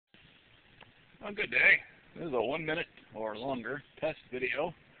Well, good day. This is a 1 minute or longer test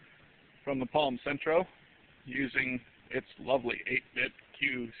video from the Palm Centro using its lovely 8-bit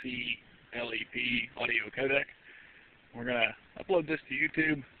qclep audio codec. We're going to upload this to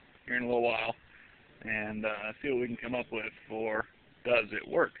YouTube here in a little while and see what we can come up with for does it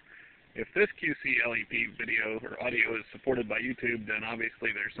work. If this qclep video or audio is supported by YouTube, then obviously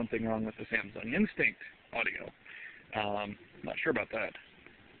there's something wrong with the Samsung Instinct audio. Not sure about that.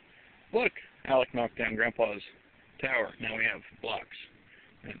 Look, Alec knocked down Grandpa's tower. Now we have blocks.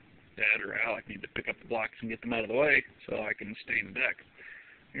 And Dad or Alec need to pick up the blocks and get them out of the way so I can stain the deck.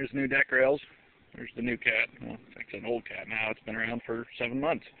 Here's the new deck rails. There's the new cat. Well, it's an old cat now. It's been around for 7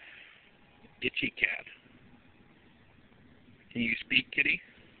 months. Itchy cat. Can you speak, kitty?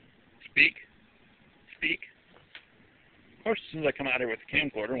 Speak? Speak? Of course, as soon as I come out here with the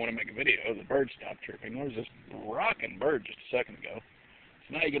camcorder and want to make a video, the bird stopped chirping. There was this rocking bird just a second ago.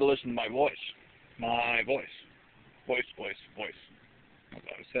 So now you get to listen to my voice. My voice. Voice, voice, voice. That's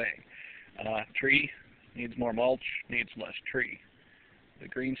what I was saying. Tree needs more mulch, needs less tree. The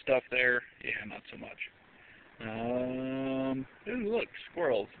green stuff there, yeah, not so much. Ooh, look,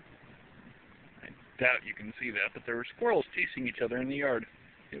 squirrels. I doubt you can see that, but there were squirrels chasing each other in the yard.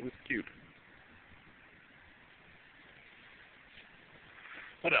 It was cute.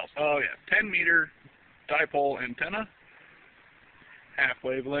 What else? Oh, yeah, 10-meter dipole antenna, half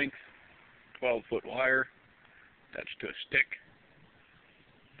wavelength, 12-foot wire, attached to a stick,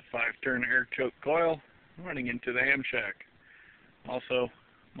 5-turn air choke coil, running into the ham shack. Also,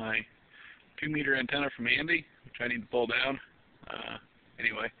 my 2-meter antenna from Andy, which I need to pull down.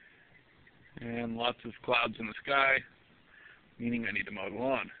 Anyway, and lots of clouds in the sky, meaning I need to mow the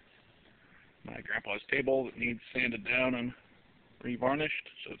lawn. My grandpa's table that needs sanded down and revarnished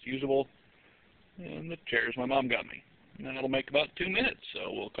so it's usable, and the chairs my mom got me. And that'll make about 2 minutes,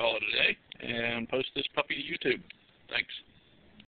 so we'll call it a day and post this puppy to YouTube. Thanks.